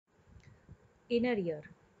Inner ear.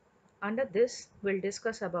 Under this, we'll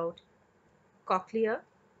discuss about cochlea,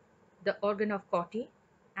 the organ of Corti,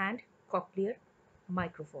 and cochlear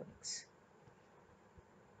microphonics.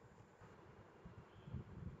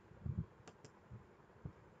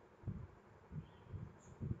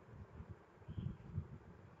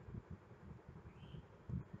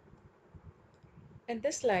 In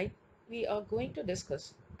this slide, we are going to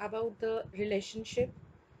discuss about the relationship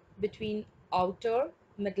between outer,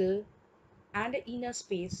 middle, and inner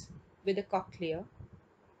space with the cochlea,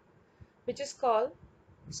 which is called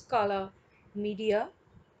Scala Media,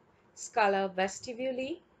 Scala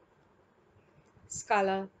Vestibuli,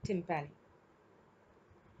 Scala Tympani.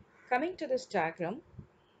 Coming to this diagram,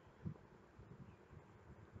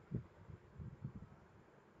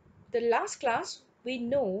 the last class we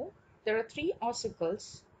know there are three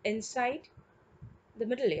ossicles inside the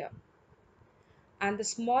middle ear, and the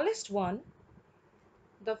smallest one,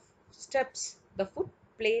 the steps, the foot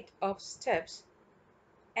plate of steps,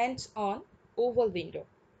 ends on oval window.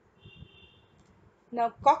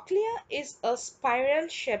 Now cochlea is a spiral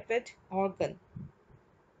shaped organ.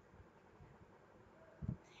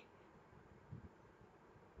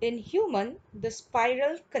 In human, the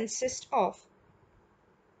spiral consists of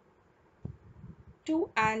 2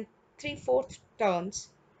 and 3/4 turns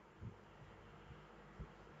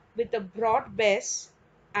with a broad base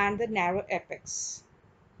and the narrow apex.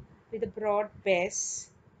 With a broad base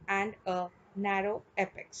and a narrow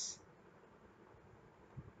apex.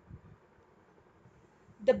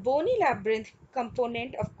 The bony labyrinth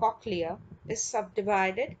component of cochlea is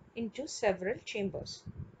subdivided into several chambers.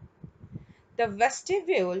 The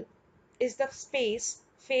vestibule is the space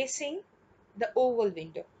facing the oval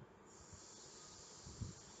window.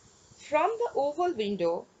 From the oval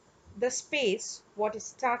window, the space what is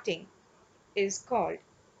starting is called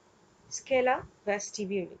Scala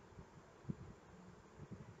Vestibuli.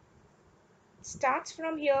 It starts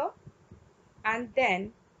from here and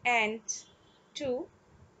then ends to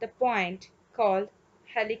the point called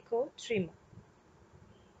helicotrema.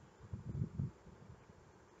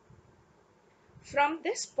 From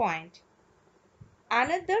this point,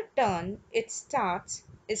 another turn it starts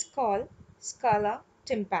is called Scala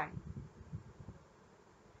Tympani.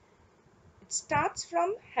 It starts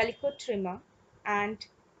from helicotrema and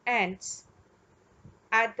ends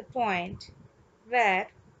at the point where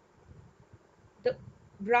the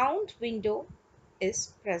round window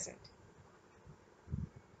is present.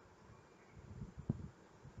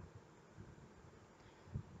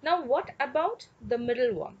 Now what about the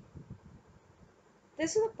middle one?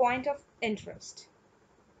 This is a point of interest.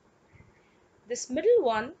 This middle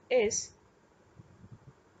one is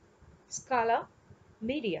Scala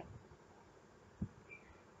Media.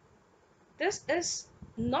 This is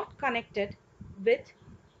not connected with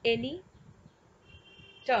any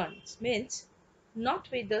turns, means not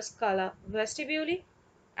with the Scala Vestibuli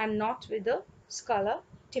and not with the Scala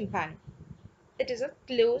Tympani. It is a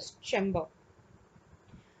closed chamber.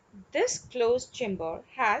 This closed chamber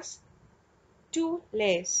has two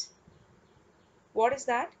layers. What is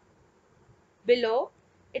that? Below,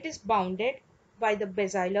 it is bounded by the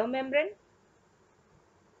basilar membrane.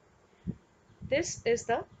 This is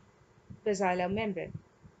the basilar membrane.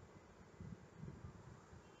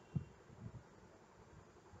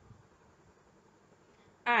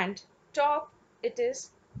 And top, it is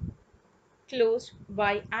closed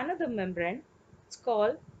by another membrane. It's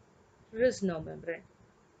called Risner membrane.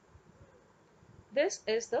 This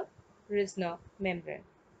is the Risner membrane.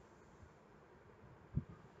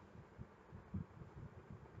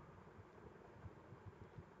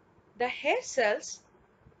 The hair cells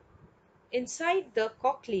inside the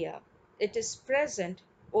cochlea, it is present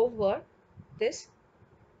over this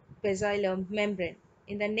basilar membrane.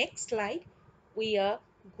 In the next slide, we are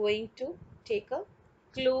going to take a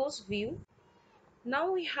close view.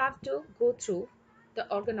 Now we have to go through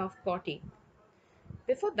the organ of Corti.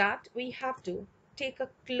 Before that, we have to take a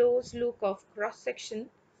close look of cross section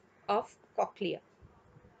of cochlea.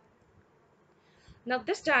 Now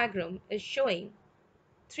this diagram is showing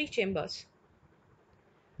three chambers.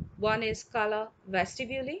 One is Scala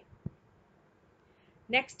Vestibuli,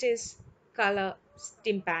 next is Scala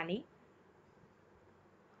Tympani.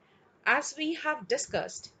 As we have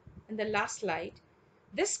discussed in the last slide,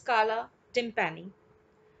 this Scala Tympani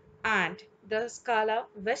and the Scala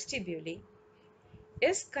Vestibuli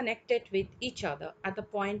is connected with each other at the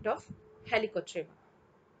point of helicotrema.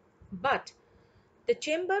 But the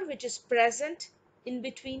chamber which is present in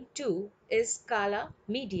between two is Scala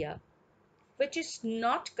Media, which is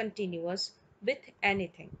not continuous with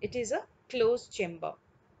anything. It is a closed chamber.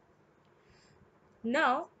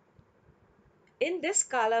 Now, In this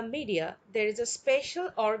Scala Media, there is a special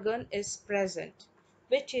organ is present,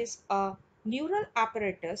 which is a neural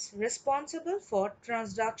apparatus responsible for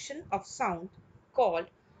transduction of sound called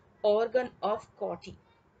organ of Corti.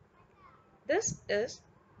 This is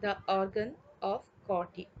the organ of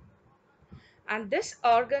Corti, and this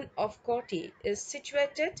organ of Corti is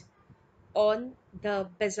situated on the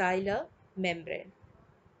basilar membrane.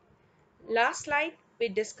 Last slide we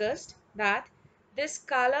discussed that this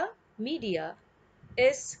Scala Media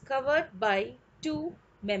is covered by two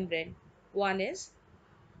membrane. One is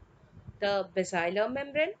the basilar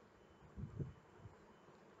membrane,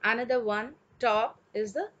 another one top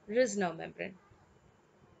is the Risner membrane.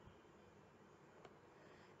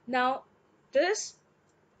 Now this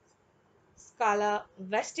Scala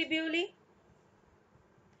Vestibuli,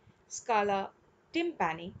 Scala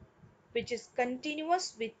Tympani, which is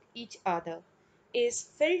continuous with each other, is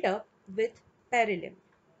filled up with perilymph,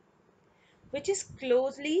 which is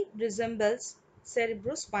closely resembles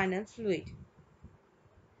cerebrospinal fluid.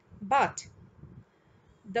 But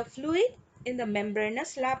the fluid in the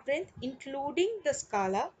membranous labyrinth, including the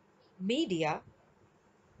Scala Media,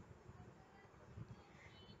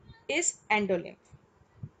 is endolymph,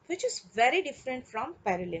 which is very different from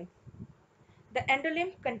perilymph. The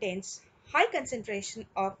endolymph contains high concentration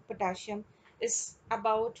of potassium, is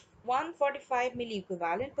about 145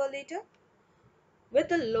 milliequivalent per liter,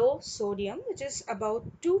 with a low sodium, which is about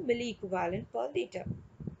 2 milliequivalent per liter.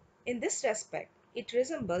 In this respect, it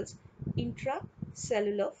resembles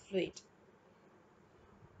intracellular fluid.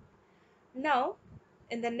 Now,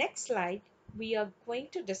 in the next slide, we are going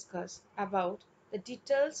to discuss about the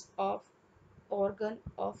details of organ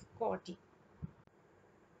of Corti.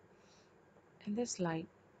 In this slide,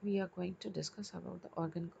 we are going to discuss about the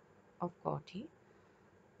organ of Corti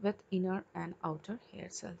with inner and outer hair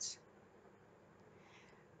cells.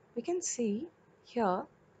 We can see here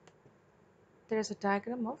there is a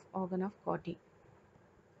diagram of organ of Corti.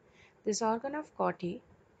 This organ of Corti,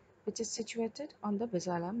 which is situated on the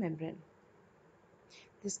basilar membrane.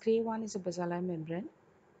 This gray one is a basilar membrane,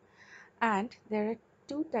 and there are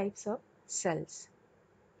two types of cells.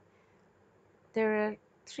 There are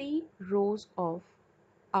three rows of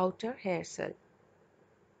outer hair cell,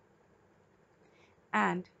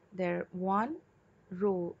 and there are one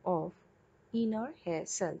row of inner hair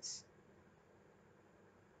cells.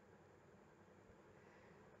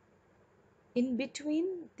 In between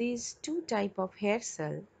these two type of hair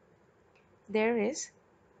cell, there is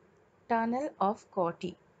tunnel of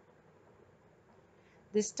Corti.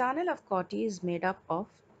 This tunnel of Corti is made up of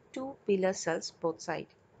two pillar cells both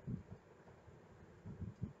sides.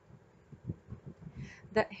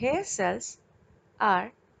 The hair cells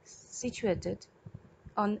are situated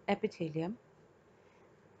on epithelium,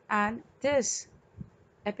 and this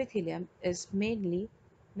epithelium is mainly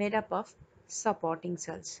made up of supporting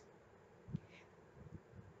cells.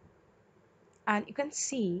 And you can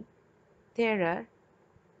see there are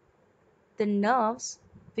the nerves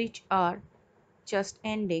which are just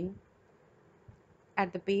ending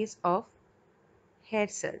at the base of hair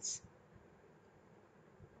cells.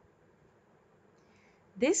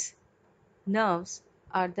 These nerves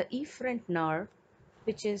are the efferent nerve,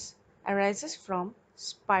 which arises from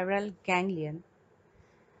spiral ganglion,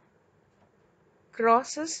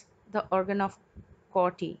 crosses the organ of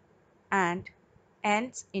Corti, and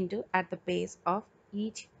ends into at the base of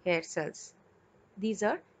each hair cells. These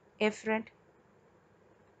are efferent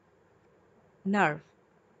nerve,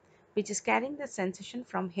 which is carrying the sensation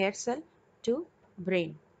from hair cell to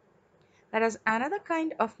brain. Whereas another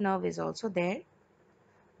kind of nerve is also there,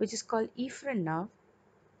 which is called efferent nerve,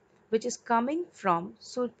 which is coming from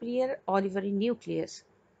superior olivary nucleus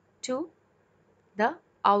to the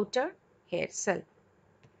outer hair cell.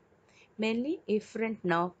 Mainly efferent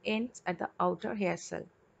nerve ends at the outer hair cell.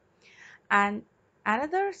 And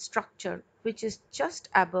another structure which is just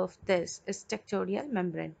above this is tectorial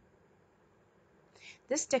membrane.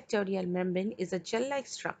 This tectorial membrane is a gel-like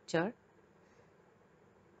structure.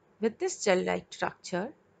 With this gel-like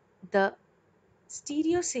structure, the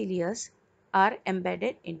stereocilias are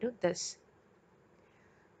embedded into this.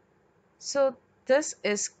 So this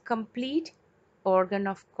is complete organ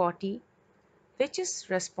of Corti, which is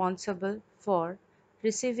responsible for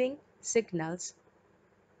receiving signals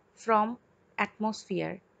from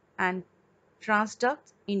atmosphere and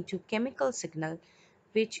transducts into chemical signal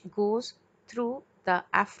which goes through the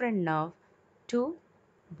afferent nerve to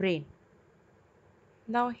brain.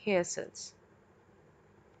 Now hair cells.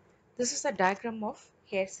 This is a diagram of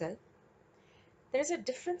hair cell. There is a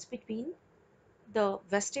difference between the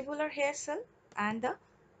vestibular hair cell and the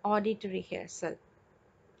auditory hair cell.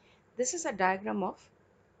 This is a diagram of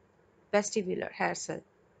vestibular hair cell.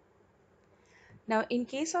 Now, in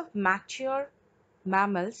case of mature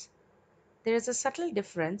mammals, there is a subtle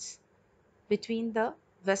difference between the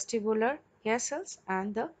vestibular hair cells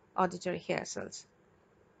and the auditory hair cells.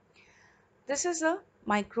 This is a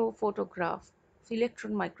microphotograph,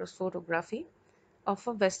 electron microphotography of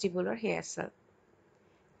a vestibular hair cell.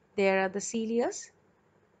 There are the cilia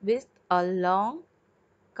with a long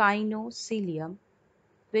kinocilium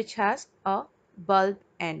which has a bulb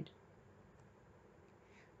end.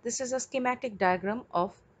 This is a schematic diagram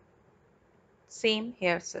of same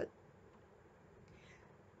hair cell.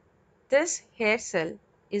 This hair cell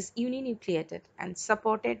is uninucleated and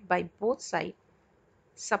supported by both side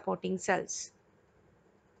supporting cells.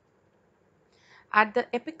 At the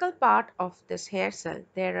apical part of this hair cell,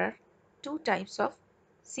 there are two types of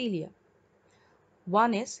cilia.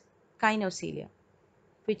 One is kinocilia,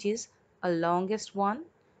 which is a longest one,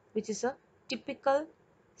 which is a typical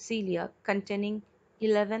cilia containing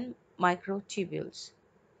 11 microtubules,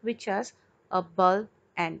 which has a bulb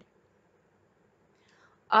end.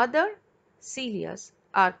 Other cilia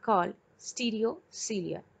are called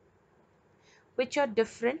stereocilia, which are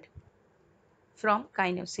different from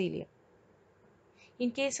kinocilia.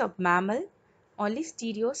 In case of mammal, only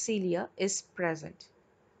stereocilia is present.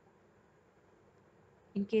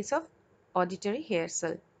 In case of auditory hair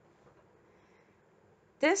cell,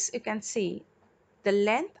 this you can see the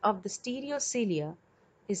length of the stereocilia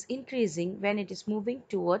is increasing when it is moving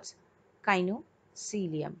towards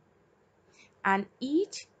kinocilium, and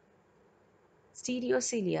each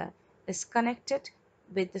stereocilia is connected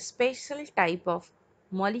with the special type of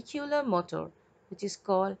molecular motor which is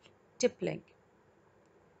called tippling.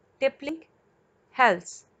 Tippling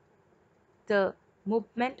helps the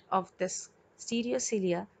movement of the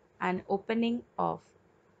stereocilia and opening of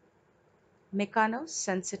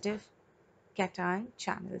mechanosensitive cation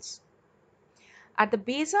channels. At the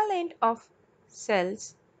basal end of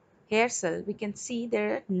hair cell, we can see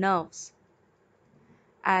there are nerves,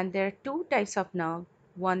 and there are two types of nerve.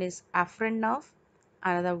 One is afferent nerve,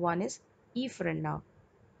 another one is efferent nerve.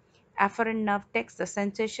 Afferent nerve takes the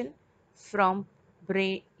sensation from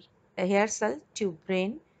hair cell to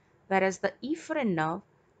brain, whereas the efferent nerve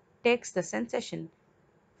takes the sensation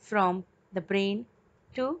from the brain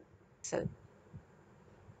to cell.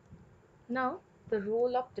 Now, the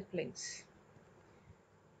role of tipplings.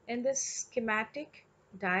 In this schematic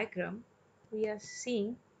diagram, we are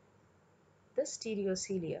seeing the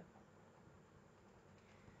stereocilia.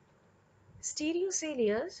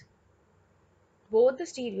 Both the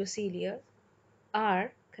stereocilia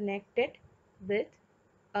are connected with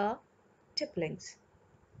a tipplings.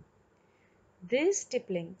 This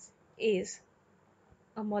tipplings is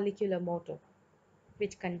a molecular motor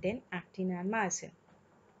which contain actin and myosin.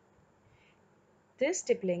 These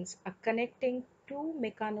tipplings are connecting two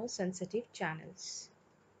mechanosensitive channels,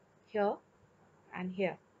 here and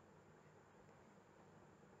here.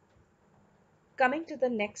 Coming to the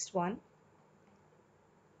next one,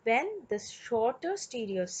 when the shorter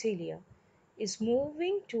stereocilia is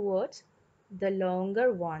moving towards the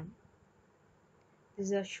longer one, this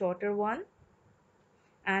is a shorter one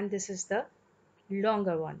and this is the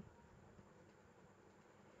longer one,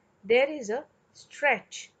 there is a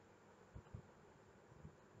stretch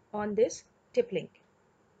on this tip link.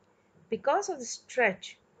 Because of the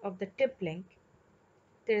stretch of the tip link,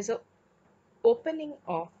 there is a opening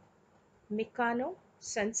of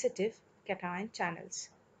mechanosensitive cation channels.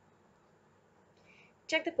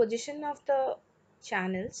 Check the position of the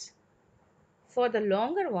channels. For the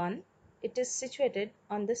longer one, it is situated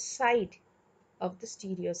on the side of the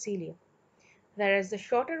stereocilia, whereas the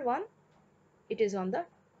shorter one, it is on the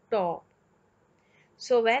top.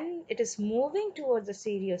 So when it is moving towards the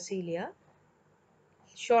stereocilia,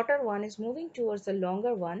 shorter one is moving towards the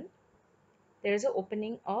longer one, there is an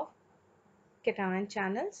opening of cation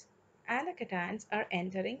channels and the cations are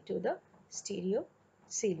entering to the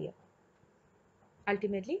stereocilia,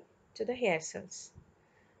 ultimately to the hair cells.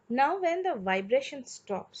 Now when the vibration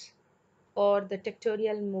stops or the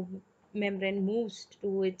tectorial membrane moves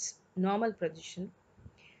to its normal position,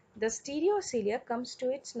 the stereocilia comes to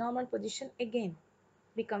its normal position again,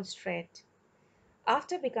 becomes straight.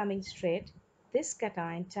 After becoming straight, these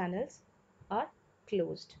cation channels are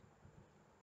closed.